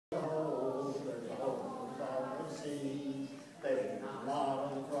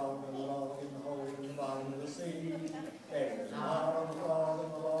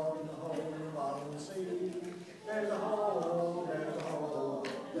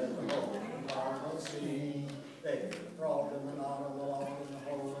There's a frog in the knot on the log in the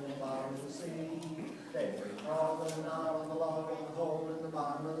hole in the bottom of the sea. There's a frog in the knot on the log in the hole in the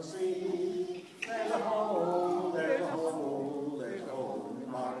bottom of the sea. There's a hole, there's a hole, there's a hole in the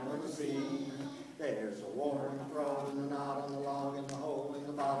bottom of the sea. There's a warm frog in the knot on the log in the hole in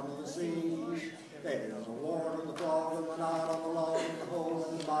the bottom of the sea. There's a warm frog in the knot on the log in the hole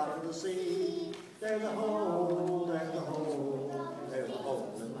in the bottom of the sea. There's a hole, there's a hole, there's a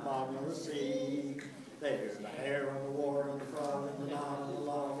hole in the bottom of the sea. There's the hare on the water and the frog in the knot on the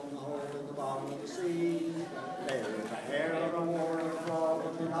log in the hole in the bottom of the sea. There's the hare on the water and the frog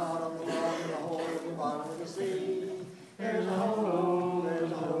in the knot on the log in the hole in the bottom of the sea. There's a hole,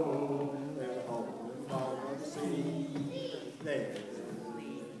 there's a hole, there's a hole in the bottom of the sea. There's a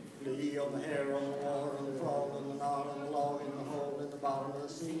flea on the hare on the water and the frog in the knot on the log in the hole in the bottom of the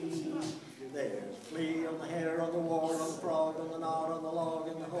sea. There's a flea on the hare on the water on the frog on the knot on the log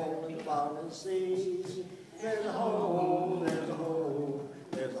in the hole in the bottom of the sea. There's a hole, there's a hole,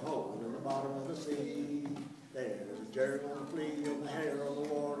 there's a hole in the bottom of the sea. There's a germ on the flea on the hare on the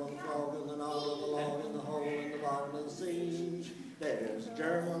water on the frog on the knot on the log in the hole in the bottom of the sea. There's a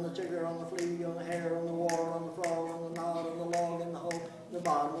germ on the chigger on the flea on the hare on the water on the frog on the knot on the log in the hole in the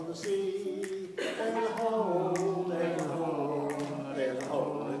bottom of the sea. There's a hole, there's a hole, there's a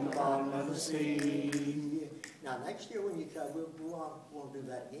hole in the bottom of the sea. Now next year when you come, we'll do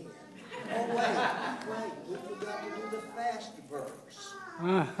that again. Oh wait, we forgot to do the fast verse.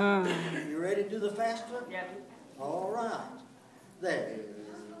 You ready to do the fast one? Yeah. All right. There's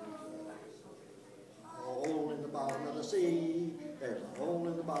a hole in the bottom of the sea. There's a hole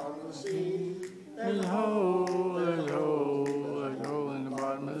in the bottom of the sea. There's a hole, there's a hole, there's a hole in the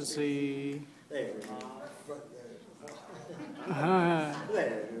bottom of the sea. There's a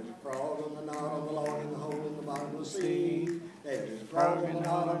frog on the knot on the log in the hole in the bottom of the sea. There's a frog on the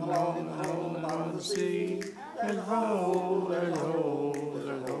knot on the log in the hole in the bottom of the sea. There's a hole, there's a hole, there's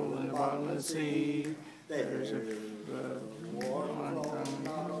a hole in the bottom of the sea. There's a wart on the frog on the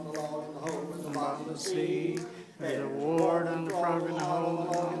knot on the log in the hole in the bottom of the sea. There's a wart on the frog in the hole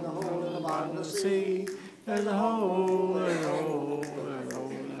in the bottom of the sea. There's a hole, there's a hole, there's a hole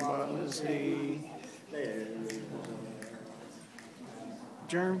in the bottom of the sea.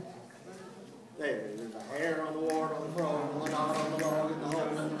 Germ. There's a hare on the water on the frog on the knot on the log in the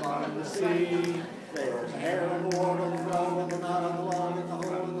hole in the bottom of the sea. There's a hare on the water on the frog on the knot on the log in the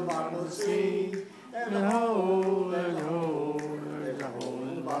hole in the bottom of the sea. There's a hole, there's a hole, there's a hole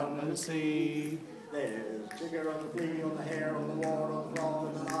in the bottom of the sea. There's a chigger on the flea on the hare on the water on the frog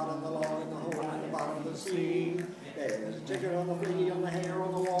on the knot on the log in the hole in the bottom of the sea. There's a chigger on the flea on the hare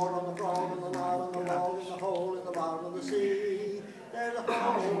on the water on the frog on the knot on the log in the hole in the bottom of the sea. There's a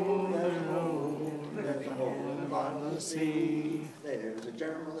hole, there's a hole, there's a hole in the bottom of the sea. There's a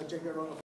germ on the chigger on the